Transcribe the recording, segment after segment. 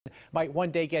might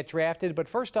one day get drafted. But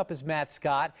first up is Matt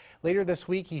Scott. Later this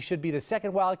week, he should be the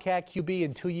second Wildcat QB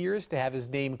in 2 years to have his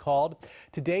name called.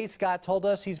 Today, Scott told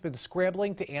us he's been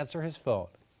scrambling to answer his phone.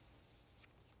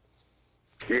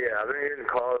 Yeah, I've been getting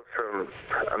calls from,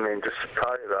 just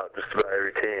probably about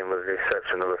every team with the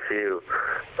exception of a few.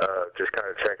 Just kind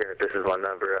of checking if this is my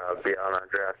number I'll be on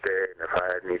draft day, and if I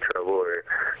had any trouble or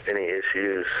any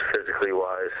issues physically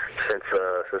wise since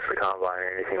the combine or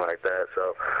anything like that.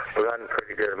 So we've gotten a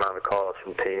pretty good amount of calls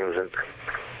from teams, and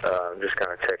just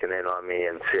kind of checking in on me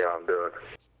and see how I'm doing.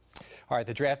 All right,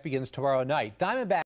 the draft begins tomorrow night. Diamondbacks